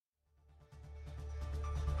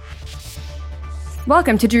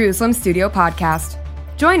Welcome to Jerusalem Studio Podcast.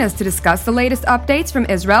 Join us to discuss the latest updates from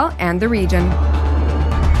Israel and the region.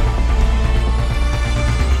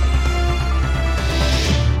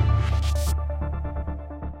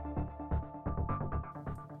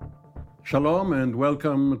 Shalom and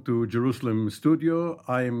welcome to Jerusalem Studio.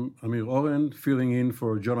 I'm Amir Oren, filling in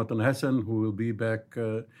for Jonathan Hessen, who will be back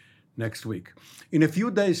next week. In a few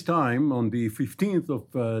days' time, on the 15th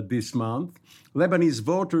of this month, Lebanese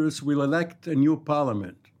voters will elect a new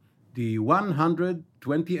parliament. The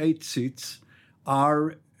 128 seats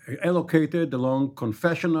are allocated along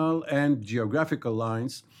confessional and geographical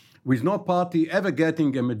lines, with no party ever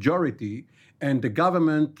getting a majority, and the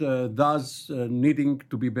government thus needing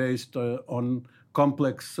to be based on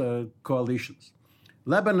complex coalitions.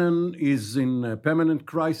 Lebanon is in a permanent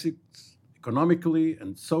crisis, economically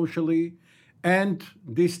and socially, and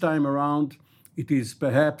this time around, it is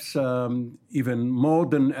perhaps even more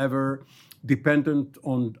than ever dependent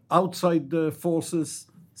on outside forces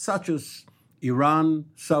such as Iran,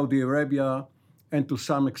 Saudi Arabia, and to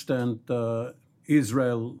some extent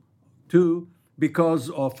Israel too, because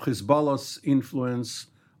of Hezbollah's influence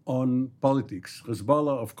on politics.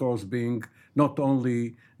 Hezbollah, of course, being not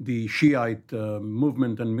only the Shiite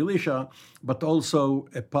movement and militia, but also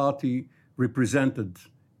a party represented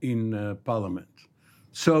in parliament.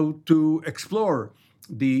 So to explore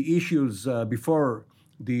the issues before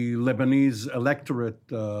the Lebanese electorate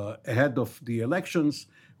ahead of the elections,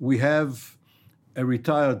 we have a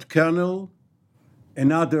retired colonel,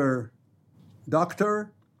 another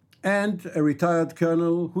doctor, and a retired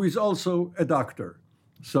colonel who is also a doctor.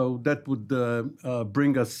 So that would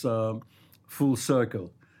bring us full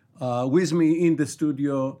circle. With me in the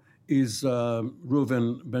studio is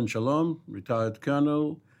Reuven Ben Shalom, retired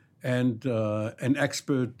colonel, and an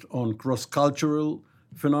expert on cross-cultural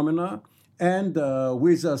phenomena. And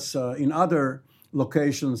with us in other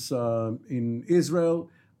locations in Israel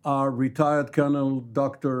are retired Colonel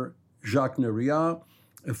Dr. Jacques Neria,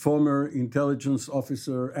 a former intelligence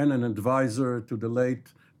officer and an advisor to the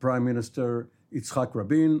late Prime Minister Yitzhak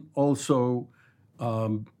Rabin, also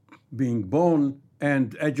being born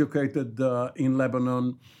and educated in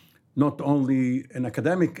Lebanon, not only an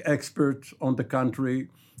academic expert on the country,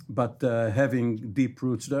 but having deep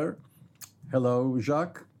roots there. Hello,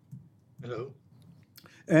 Jacques. Hello.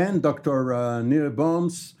 And Dr. Nir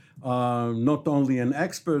Boms, not only an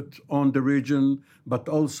expert on the region, but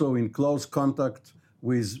also in close contact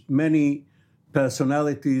with many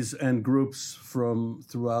personalities and groups from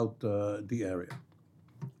throughout the area.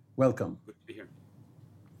 Welcome. Good to be here.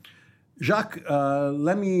 Jacques,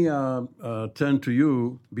 let me turn to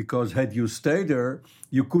you, because had you stayed there,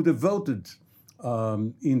 you could have voted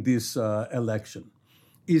in this election.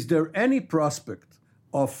 Is there any prospect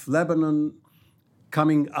of Lebanon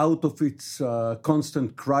coming out of its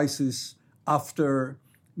constant crisis after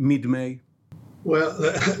mid-May? Well,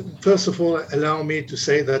 first of all, allow me to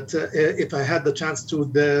say that if I had the chance to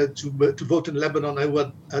vote in Lebanon, I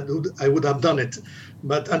would have done it.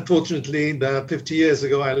 But unfortunately, 50 years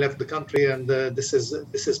ago, I left the country, and this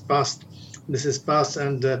is past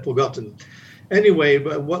and forgotten. Anyway,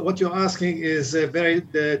 but what you're asking is a very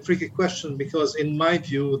tricky question, because in my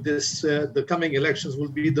view, the coming elections will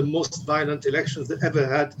be the most violent elections that ever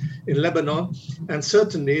had in Lebanon, and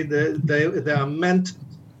certainly they are meant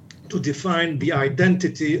to define the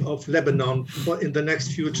identity of Lebanon in the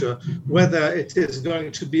next future, whether it is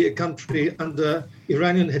going to be a country under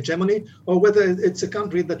Iranian hegemony or whether it's a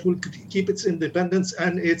country that will keep its independence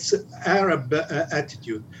and its Arab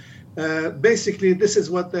attitude. Basically, this is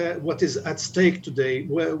what is at stake today.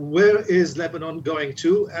 Where is Lebanon going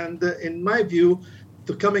to? And in my view,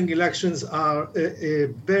 the coming elections are a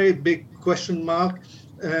very big question mark.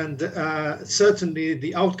 And certainly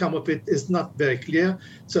the outcome of it is not very clear.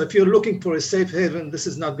 So if you're looking for a safe haven, this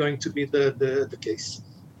is not going to be the case.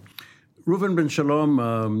 Reuven Ben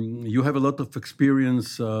Shalom, you have a lot of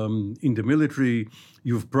experience in the military.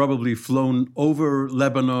 You've probably flown over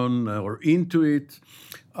Lebanon or into it.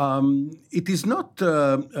 It is not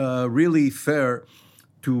really fair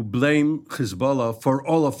to blame Hezbollah for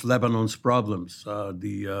all of Lebanon's problems.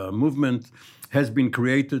 The movement has been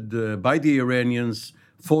created by the Iranians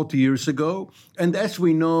 40 years ago. And as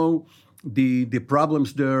we know, the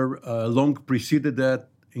problems there long preceded that,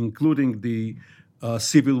 including the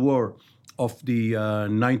civil war of the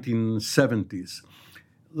 1970s.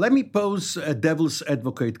 Let me pose a devil's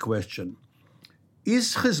advocate question.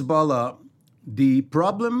 Is Hezbollah the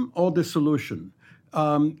problem or the solution?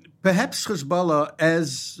 Perhaps Hezbollah,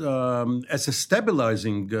 as a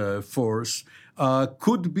stabilizing force,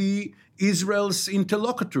 could be Israel's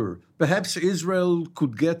interlocutor. Perhaps Israel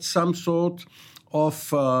could get some sort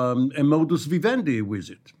of a modus vivendi with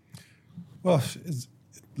it. Well,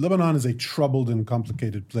 Lebanon is a troubled and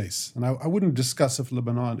complicated place. And I wouldn't discuss if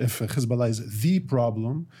Hezbollah is the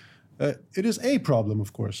problem. It is a problem,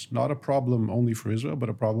 of course, not a problem only for Israel, but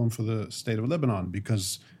a problem for the state of Lebanon,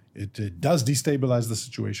 because it does destabilize the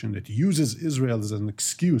situation. It uses Israel as an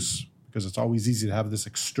excuse, because it's always easy to have this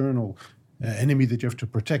external enemy that you have to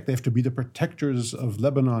protect. They have to be the protectors of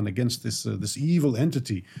Lebanon against this evil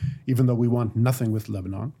entity, even though we want nothing with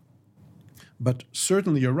Lebanon. But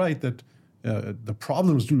certainly you're right that the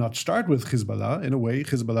problems do not start with Hezbollah. In a way,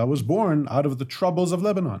 Hezbollah was born out of the troubles of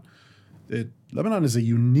Lebanon. Lebanon is a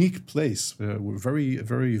unique place. We're very,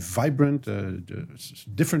 very vibrant,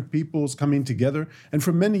 different peoples coming together. And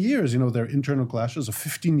for many years, there are internal clashes, a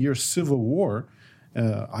 15-year civil war.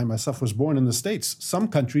 I myself was born in the States. Some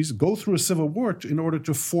countries go through a civil war in order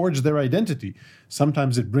to forge their identity.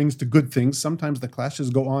 Sometimes it brings to good things. Sometimes the clashes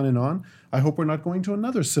go on and on. I hope we're not going to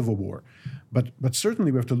another civil war. But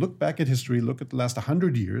certainly we have to look back at history, look at the last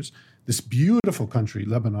 100 years. This beautiful country,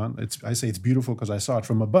 Lebanon, I say it's beautiful because I saw it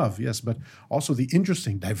from above, yes, but also the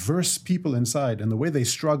interesting, diverse people inside and the way they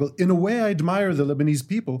struggle. In a way, I admire the Lebanese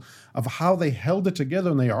people of how they held it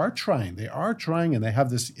together, and they are trying, and they have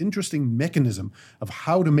this interesting mechanism of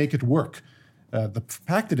how to make it work. The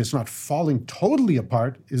fact that it's not falling totally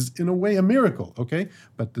apart is, in a way, a miracle, okay?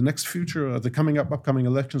 But the next future, the upcoming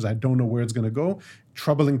elections, I don't know where it's going to go.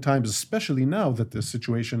 Troubling times, especially now that the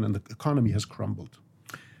situation and the economy has crumbled.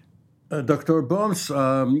 Dr. Bohms,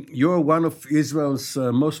 you're one of Israel's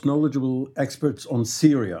most knowledgeable experts on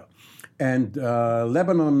Syria. And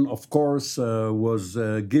Lebanon, of course, was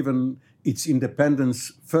given its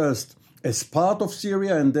independence first as part of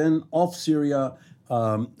Syria and then of Syria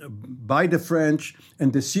by the French,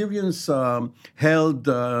 and the Syrians held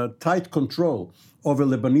tight control over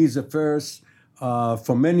Lebanese affairs.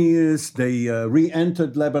 For many years, they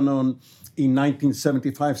re-entered Lebanon in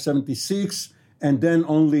 1975-76, and then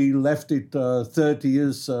only left it 30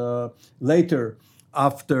 years later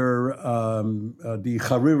after the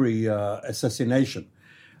Hariri assassination.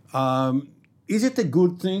 Is it a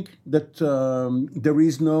good thing that there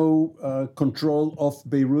is no control of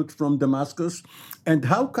Beirut from Damascus? And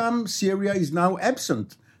how come Syria is now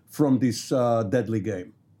absent from this deadly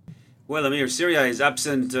game? Well, Amir, Syria is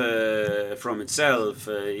absent from itself.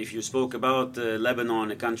 If you spoke about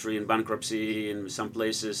Lebanon, a country in bankruptcy in some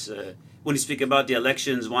places, when you speak about the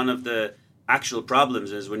elections, one of the actual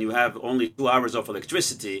problems is when you have only 2 hours of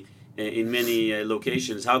electricity in many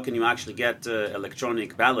locations, how can you actually get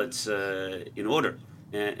electronic ballots in order?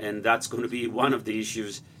 And that's going to be one of the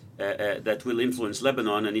issues that will influence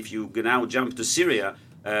Lebanon. And if you now jump to Syria,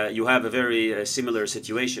 you have a very similar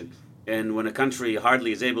situation. And when a country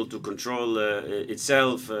hardly is able to control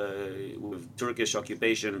itself with Turkish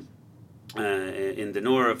occupation in the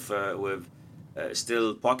north, with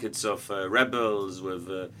still pockets of rebels,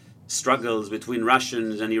 with struggles between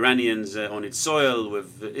Russians and Iranians on its soil,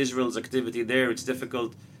 with Israel's activity there, it's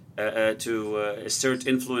difficult to assert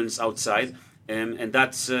influence outside. And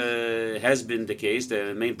that has been the case.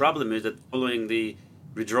 The main problem is that following the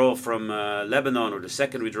withdrawal from Lebanon, or the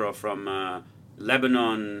second withdrawal from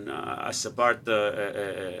Lebanon as a part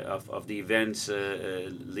of the events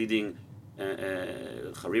leading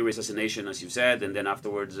Hariri assassination, as you said, and then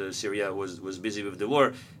afterwards Syria was busy with the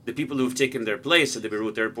war. The people who've taken their place at the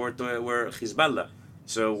Beirut airport were Hezbollah.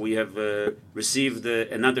 So we have received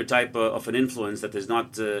another type of an influence that is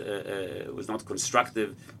not was not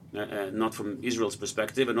constructive, not from Israel's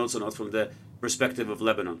perspective, and also not from the perspective of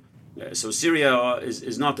Lebanon. So Syria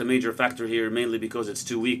is not a major factor here, mainly because it's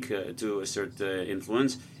too weak to assert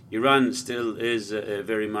influence. Iran still is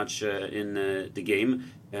very much in the game.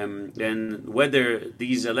 And whether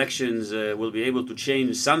these elections will be able to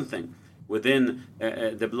change something within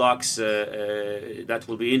the blocs, that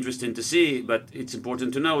will be interesting to see. But it's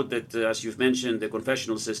important to note that, as you've mentioned, the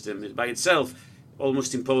confessional system by itself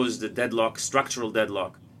almost imposed a deadlock, structural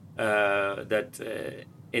deadlock, that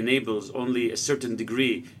enables only a certain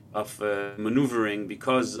degree of maneuvering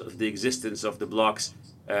because of the existence of the blocs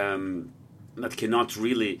that cannot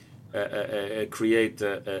really create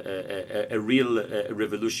a real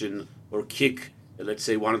revolution or kick, let's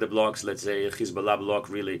say, one of the blocs, let's say a Hezbollah bloc,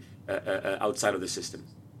 really outside of the system.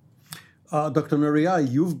 Dr. Neriah,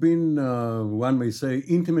 you've been, one may say,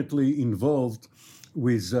 intimately involved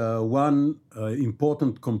with one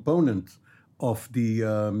important component of the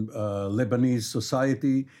Lebanese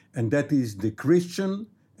society, and that is the Christian,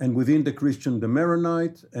 and within the Christian, the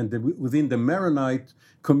Maronite, and within the Maronite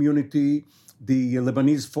community, the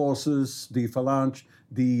Lebanese forces, the Phalange,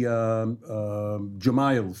 the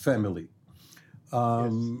Gemayel family.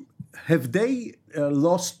 have they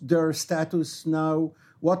lost their status now?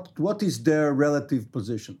 What is their relative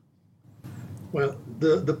position? Well,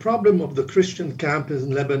 the problem of the Christian camp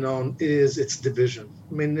in Lebanon is its division.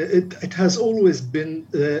 I mean, it has always been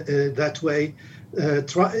that way.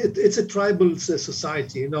 It's a tribal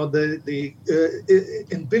society. You know,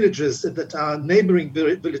 in villages that are neighboring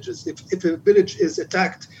villages, if a village is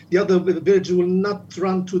attacked, the other village will not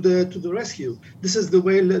run to the rescue. This is the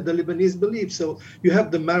way the Lebanese believe. So you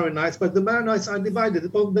have the Maronites, but the Maronites are divided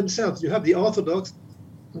among themselves. You have the Orthodox,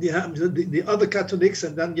 you have the other Catholics,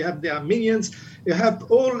 and then you have the Armenians. You have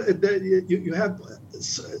all you have.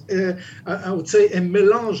 I would say a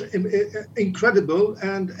melange, incredible,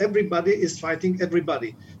 and everybody is fighting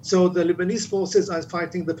everybody. So the Lebanese forces are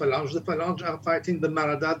fighting the Falange are fighting the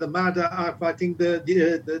Marada are fighting the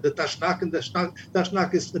Tashnak, and the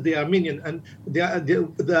Tashnak is the Armenian, and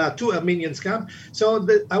there are two Armenians camp. So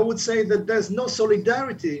I would say that there's no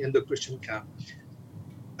solidarity in the Christian camp.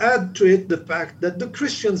 Add to it the fact that the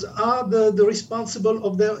Christians are the responsible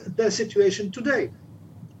of their situation today.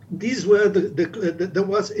 These were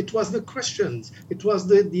it was the Christians, it was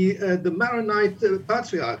the Maronite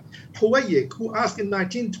patriarch Huwayik who asked in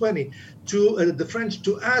 1920 to the French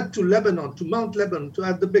to add to Lebanon, to Mount Lebanon, to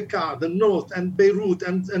add the Bekaa, the north, and Beirut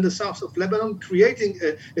and the south of Lebanon, creating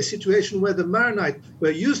a situation where the Maronite,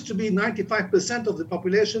 where used to be 95% of the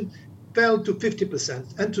population, fell to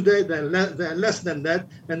 50%, and today they're less than that.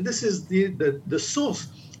 And this is the source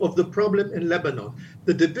of the problem in Lebanon: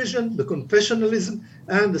 the division, the confessionalism,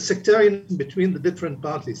 and the sectarianism between the different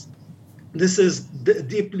parties. This is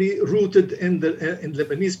deeply rooted in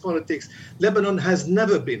Lebanese politics. Lebanon has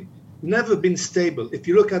never been stable. If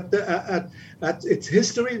you look at its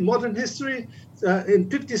history, modern history, in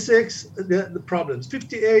 56, the problems.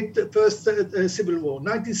 58, the first civil war.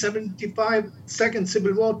 1975, second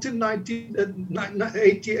civil war, till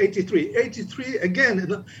 1983. 83,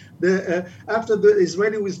 again, after the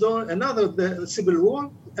Israeli withdrawal, another civil war,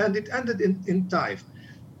 and it ended in Taif,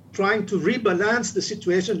 trying to rebalance the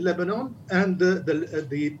situation in Lebanon. And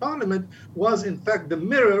the parliament was, in fact, the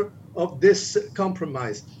mirror of this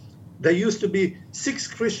compromise. There used to be 6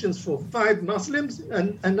 Christians for 5 Muslims,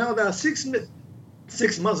 and now there are 6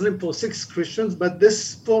 Muslims for 6 Christians. But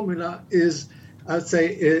this formula is, I'd say,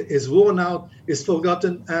 is worn out, is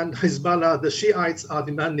forgotten, and Hezbollah, the Shiites, are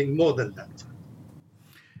demanding more than that.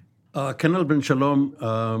 Colonel Ben Shalom,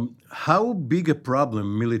 how big a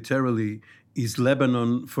problem militarily is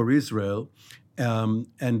Lebanon for Israel?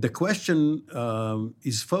 And the question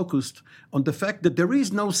is focused on the fact that there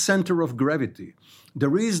is no center of gravity.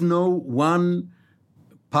 There is no one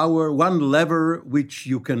power, one lever which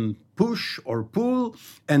you can push or pull,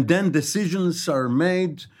 and then decisions are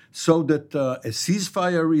made so that a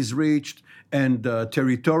ceasefire is reached and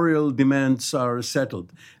territorial demands are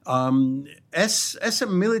settled. As a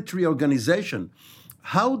military organization,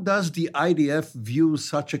 how does the IDF view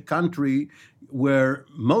such a country where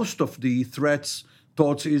most of the threats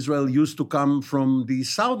towards Israel used to come from the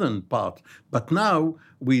southern part, but now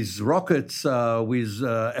with rockets, with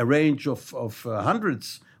a range of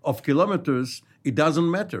hundreds of kilometers, it doesn't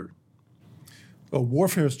matter? Well,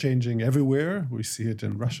 warfare is changing everywhere. We see it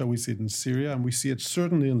in Russia, we see it in Syria, and we see it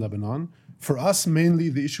certainly in Lebanon. For us, mainly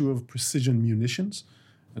the issue of precision munitions,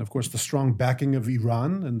 and of course the strong backing of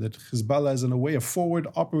Iran, and that Hezbollah is in a way a forward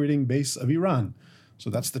operating base of Iran. So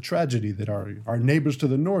that's the tragedy, that our neighbors to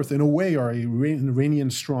the north, in a way, are an Iranian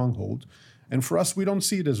stronghold. And for us, we don't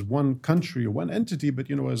see it as one country or one entity, but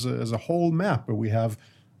as a whole map, where we have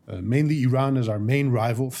mainly Iran as our main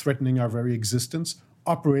rival, threatening our very existence,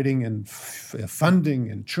 operating and funding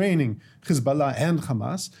and training Hezbollah and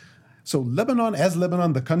Hamas. So Lebanon, as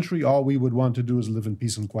Lebanon, the country, all we would want to do is live in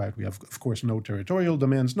peace and quiet. We have, of course, no territorial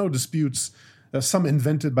demands, no disputes, some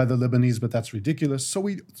invented by the Lebanese, but that's ridiculous. So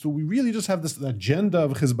we really just have this agenda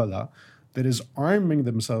of Hezbollah that is arming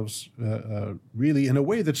themselves really in a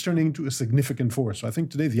way that's turning into a significant force. So I think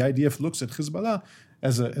today the IDF looks at Hezbollah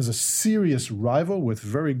as a serious rival with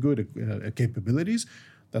very good capabilities.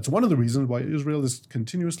 That's one of the reasons why Israel is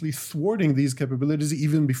continuously thwarting these capabilities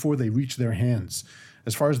even before they reach their hands.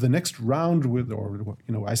 As far as the next round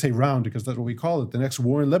I say round because that's what we call it, the next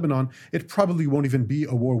war in Lebanon, it probably won't even be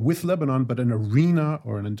a war with Lebanon, but an arena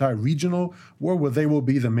or an entire regional war where they will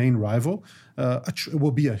be the main rival. It will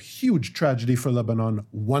be a huge tragedy for Lebanon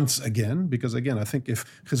once again, because again, I think if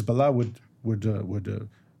Hezbollah would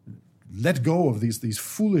let go of these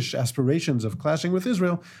foolish aspirations of clashing with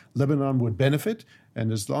Israel, Lebanon would benefit.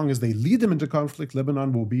 And as long as they lead them into conflict,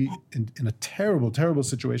 Lebanon will be in a terrible, terrible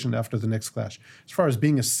situation after the next clash. As far as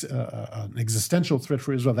being an existential threat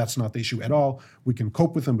for Israel, that's not the issue at all. We can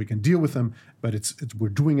cope with them, we can deal with them, but we're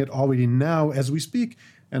doing it already now as we speak.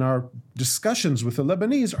 And our discussions with the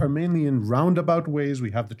Lebanese are mainly in roundabout ways.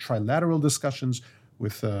 We have the trilateral discussions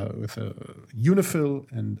with UNIFIL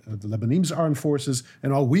and the Lebanese armed forces,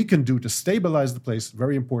 and all we can do to stabilize the place,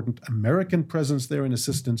 very important, American presence there and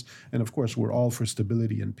assistance, and of course, we're all for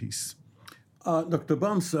stability and peace. Dr.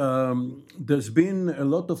 Bams, there's been a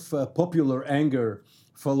lot of popular anger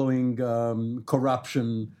following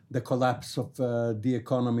corruption, the collapse of the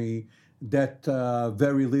economy, that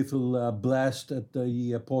very little blast at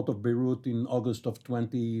the port of Beirut in August of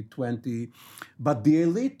 2020. But the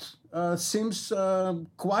elite seems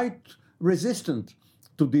quite resistant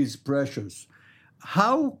to these pressures.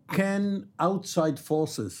 How can outside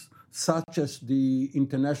forces, such as the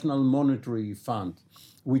International Monetary Fund,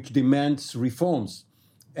 which demands reforms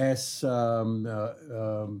as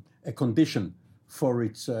a condition for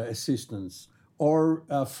its assistance, or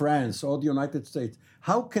France or the United States,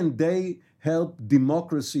 how can they help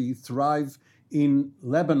democracy thrive in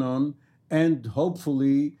Lebanon and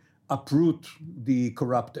hopefully uproot the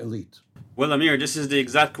corrupt elite? Well, Amir, this is the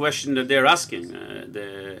exact question that they're asking.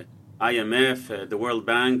 The IMF, the World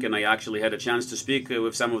Bank, and I actually had a chance to speak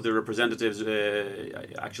with some of the representatives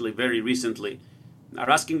actually very recently, are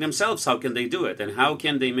asking themselves how can they do it and how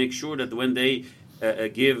can they make sure that when they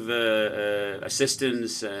give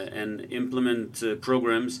assistance and implement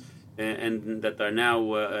programs and that are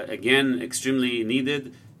now again extremely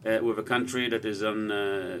needed with a country that is on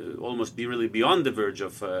almost really beyond the verge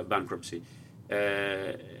of bankruptcy.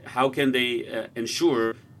 How can they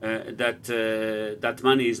ensure that that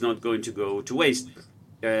money is not going to go to waste?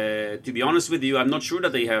 To be honest with you, I'm not sure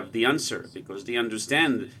that they have the answer, because they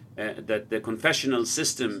understand that the confessional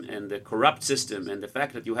system and the corrupt system and the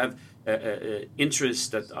fact that you have interests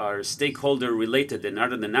that are stakeholder related and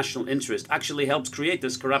other than national interest actually helps create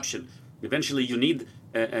this corruption. Eventually, you need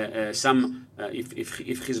some.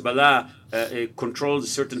 If Hezbollah controls a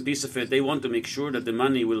certain piece of it, they want to make sure that the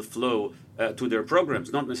money will flow to their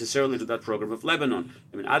programs, not necessarily to that program of Lebanon.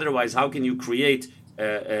 I mean, otherwise, how can you create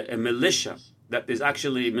a militia that is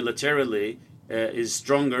actually militarily is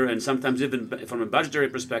stronger, and sometimes even from a budgetary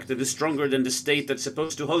perspective is stronger than the state that's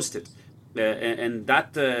supposed to host it? And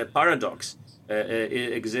that paradox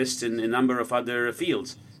exists in a number of other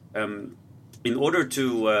fields. In order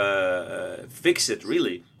to fix it,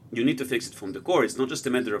 really, you need to fix it from the core. It's not just a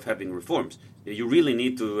matter of having reforms. You really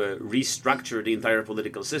need to restructure the entire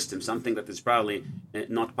political system, something that is probably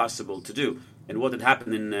not possible to do. And what had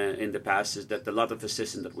happened in the past is that a lot of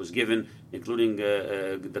assistance that was given, including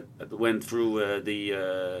that went through the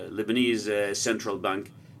Lebanese central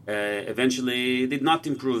bank, eventually did not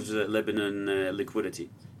improve Lebanon liquidity.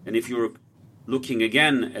 And if you're looking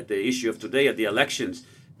again at the issue of today, at the elections,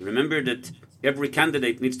 remember that every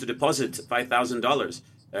candidate needs to deposit $5,000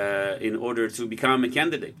 in order to become a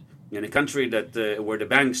candidate. In a country that where the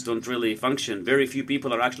banks don't really function, very few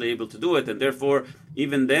people are actually able to do it, and therefore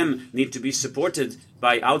even them need to be supported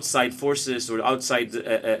by outside forces or outside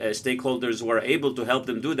stakeholders who are able to help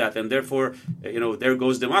them do that. And therefore, there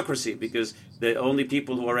goes democracy, because the only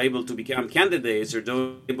people who are able to become candidates are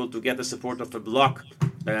those able to get the support of a bloc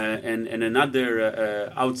and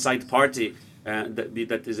another outside party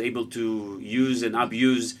that is able to use and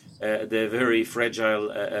abuse the very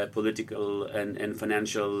fragile political and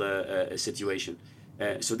financial situation.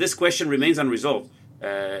 So this question remains unresolved.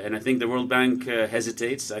 And I think the World Bank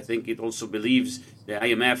hesitates. I think it also believes, the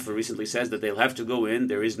IMF recently says that they'll have to go in,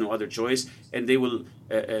 there is no other choice, and they will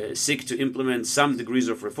seek to implement some degrees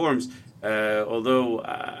of reforms, although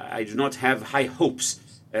I do not have high hopes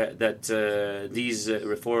that these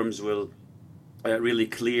reforms will really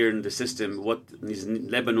clear in the system. What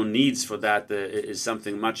Lebanon needs for that is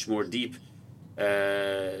something much more deep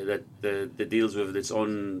that deals with its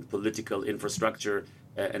own political infrastructure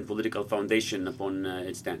and political foundation upon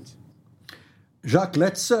it stands. Jacques,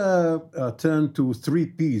 let's turn to 3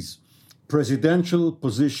 Ps: presidential,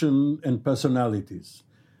 position, and personalities.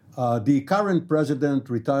 The current president,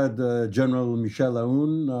 retired General Michel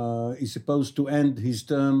Aoun, is supposed to end his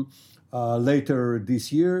term later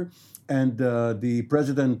this year. And the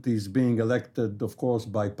president is being elected, of course,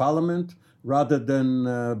 by parliament rather than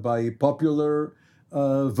by popular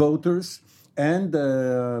voters. And,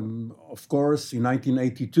 of course, in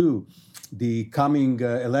 1982, the coming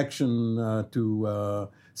election to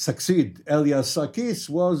succeed Elias Sarkis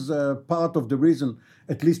was part of the reason,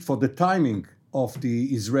 at least for the timing of the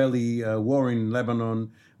Israeli war in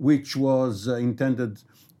Lebanon, which was intended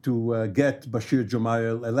to get Bashir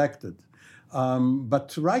Gemayel elected.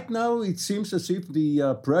 But right now, it seems as if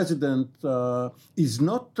the president is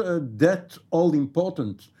not that all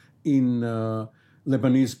important in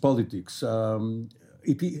Lebanese politics.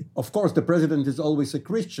 Of course, the president is always a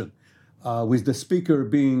Christian, with the speaker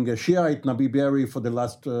being a Shiite, Nabi Berri, for the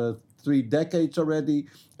last 3 decades already,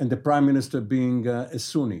 and the prime minister being a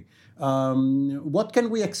Sunni. What can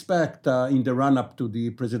we expect in the run-up to the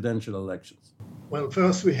presidential elections? Well,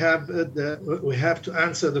 first we have to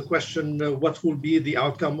answer the question: what will be the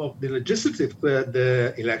outcome of the legislative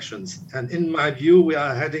the elections? And in my view, we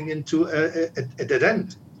are heading into a dead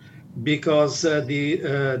end, because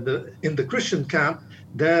in the Christian camp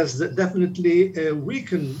there's definitely a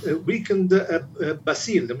weakened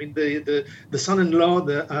Bassil. I mean, the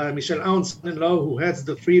son-in-law, Michel Aoun's son-in-law, who heads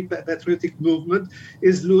the Free Patriotic Movement,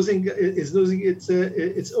 is losing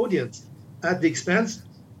its audience at the expense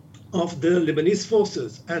of the Lebanese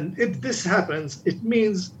forces. And if this happens,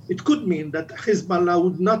 it could mean that Hezbollah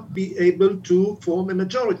would not be able to form a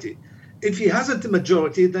majority. If he hasn't a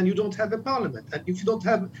majority, then you don't have a parliament. And if you don't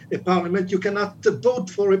have a parliament, you cannot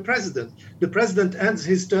vote for a president. The president ends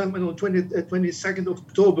his term on 22nd of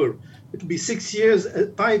October. It will be 6 years,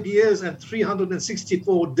 5 years and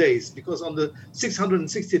 364 days, because on the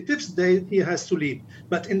 665th day, he has to leave.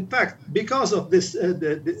 But in fact, because of this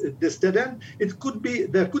dead end,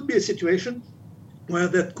 there could be a situation where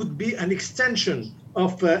there could be an extension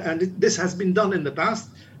of, and this has been done in the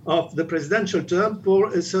past, of the presidential term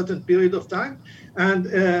for a certain period of time. And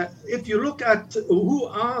if you look at who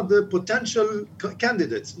are the potential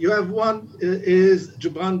candidates, you have one is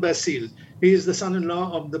Gibran Bassil. He is the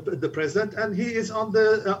son-in-law of the president, and he is on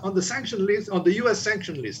the sanction list, on the U.S.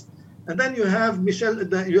 sanction list. And then you have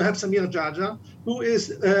Samir Geagea, who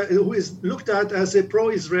is looked at as a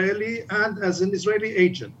pro-Israeli and as an Israeli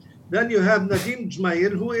agent. Then you have Nadim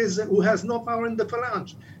Gemayel, who has no power in the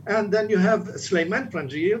Falange. And then you have Sulaiman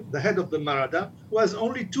Frangieh, the head of the Marada, who has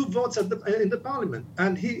only 2 votes in the parliament.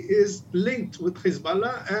 And he is linked with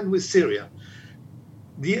Hezbollah and with Syria.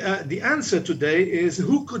 The answer today is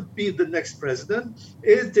who could be the next president.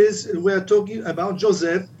 We're talking about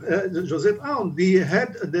Joseph Aoun,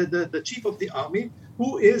 the chief of the army,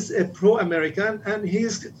 who is a pro-American, and he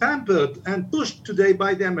is pampered and pushed today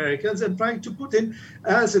by the Americans and trying to put him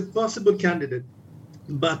as a possible candidate.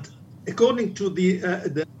 But according to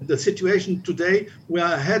the situation today, we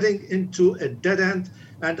are heading into a dead end.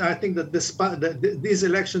 And I think that these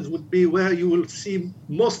elections would be where you will see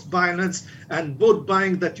most violence and vote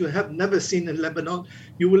buying that you have never seen in Lebanon.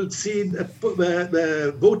 You will see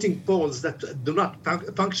the voting polls that do not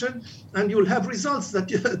function, and you will have results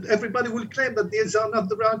that everybody will claim that these are not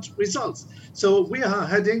the right results. So we are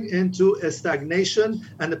heading into a stagnation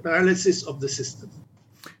and a paralysis of the system.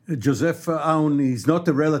 Joseph Aoun is not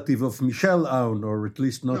a relative of Michel Aoun, or at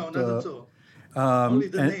least not. No, not at all. Only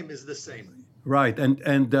the name is the same. Right,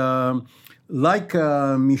 and like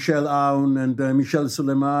Michel Aoun and Michel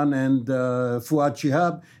Suleiman and Fouad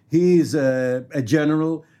Shihab, he is a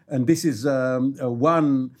general, and this is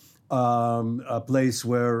one place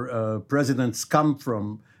where presidents come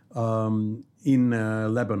from in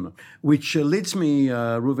Lebanon. Which leads me,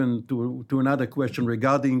 Reuven, to another question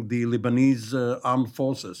regarding the Lebanese armed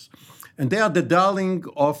forces. And they are the darling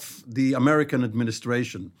of the American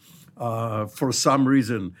administration. For some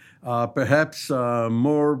reason, perhaps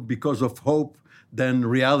more because of hope than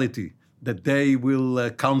reality, that they will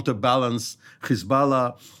counterbalance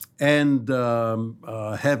Hezbollah and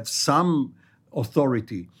have some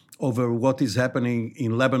authority over what is happening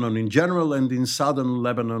in Lebanon in general and in southern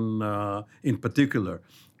Lebanon in particular.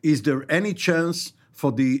 Is there any chance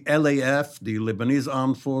for the LAF, the Lebanese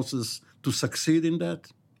Armed Forces, to succeed in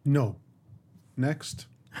that? No. Next.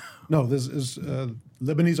 No, this is...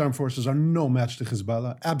 Lebanese armed forces are no match to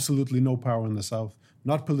Hezbollah, absolutely no power in the south,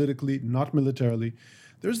 not politically, not militarily.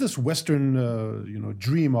 There's this Western,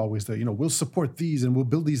 dream always that, we'll support these and we'll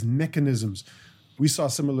build these mechanisms. We saw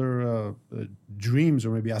similar dreams or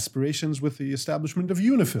maybe aspirations with the establishment of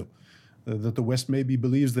UNIFIL, that the West maybe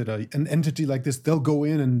believes that an entity like this, they'll go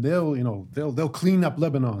in and they'll clean up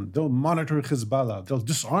Lebanon, they'll monitor Hezbollah, they'll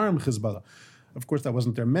disarm Hezbollah. Of course, that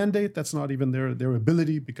wasn't their mandate. That's not even their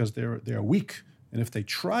ability, because they're weak. And if they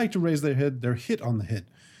try to raise their head, they're hit on the head.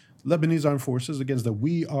 Lebanese armed forces, against that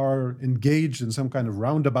we are engaged in some kind of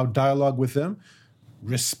roundabout dialogue with them,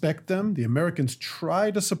 respect them. The Americans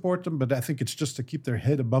try to support them, but I think it's just to keep their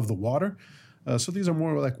head above the water. So these are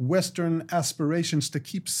more like Western aspirations to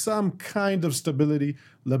keep some kind of stability.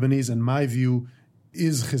 Lebanese, in my view,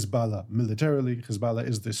 is Hezbollah militarily. Hezbollah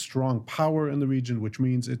is the strong power in the region, which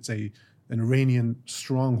means it's an Iranian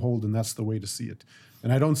stronghold, and that's the way to see it.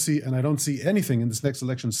 And I don't see anything in this next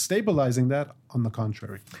election stabilizing that. On the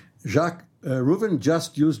contrary. Jacques, Reuven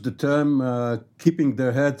just used the term keeping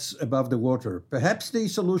their heads above the water. Perhaps the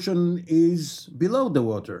solution is below the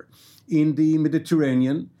water, in the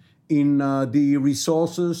Mediterranean, in the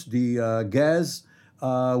resources, the gas,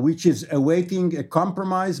 which is awaiting a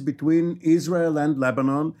compromise between Israel and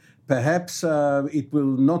Lebanon. Perhaps it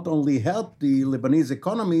will not only help the Lebanese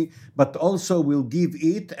economy, but also will give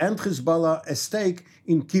it and Hezbollah a stake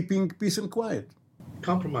in keeping peace and quiet.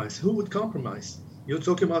 Compromise? Who would compromise? You're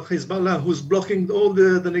talking about Hezbollah, who's blocking all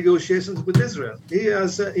the negotiations with Israel. He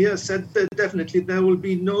has said that definitely there will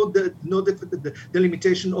be no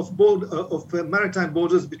delimitation of maritime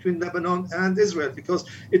borders between Lebanon and Israel, because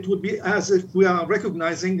it would be as if we are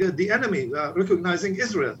recognizing the enemy, recognizing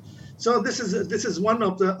Israel. So this is one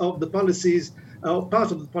of the policies,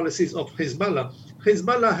 part of the policies of Hezbollah.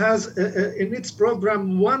 Hezbollah has in its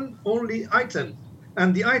program one only item.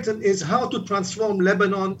 And the item is how to transform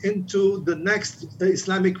Lebanon into the next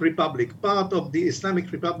Islamic Republic, part of the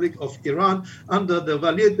Islamic Republic of Iran under the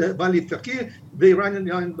Walid Faqih, the Iranian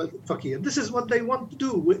Faqih. This is what they want to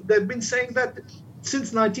do. They've been saying that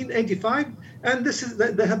since 1985, and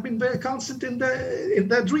they have been very constant in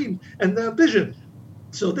their dream and their vision.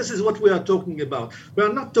 So this is what we are talking about. We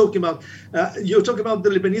are not talking about, you're talking about the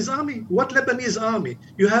Lebanese army. What Lebanese army?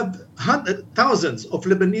 You have thousands of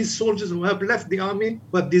Lebanese soldiers who have left the army,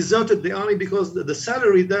 who have deserted the army because the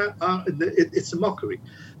salary there, it's a mockery.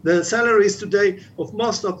 The salaries today of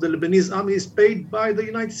most of the Lebanese army is paid by the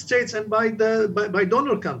United States and by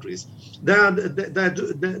donor countries.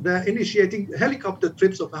 They're initiating helicopter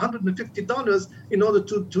trips of $150 in order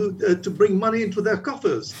to bring money into their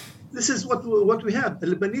coffers. This is what we have: a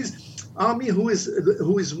Lebanese army who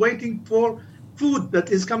is waiting for food that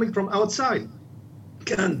is coming from outside.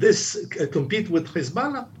 Can this compete with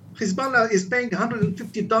Hezbollah? Hezbollah is paying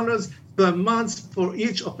 $150 per month for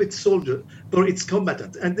each of its soldiers, for its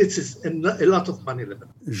combatants, and this is a lot of money.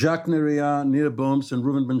 Jacques Neria, Nir Boms, and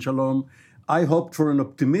Reuven Ben Shalom. I hoped for an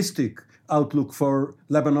optimistic outlook for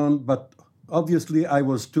Lebanon, but obviously I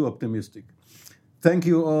was too optimistic. Thank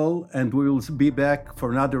you all, and we will be back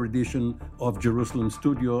for another edition of Jerusalem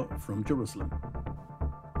Studio from Jerusalem.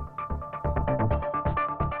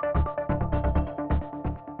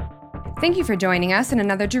 Thank you for joining us in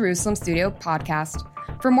another Jerusalem Studio podcast.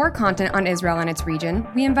 For more content on Israel and its region,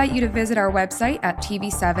 we invite you to visit our website at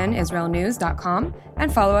tv7israelnews.com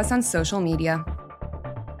and follow us on social media.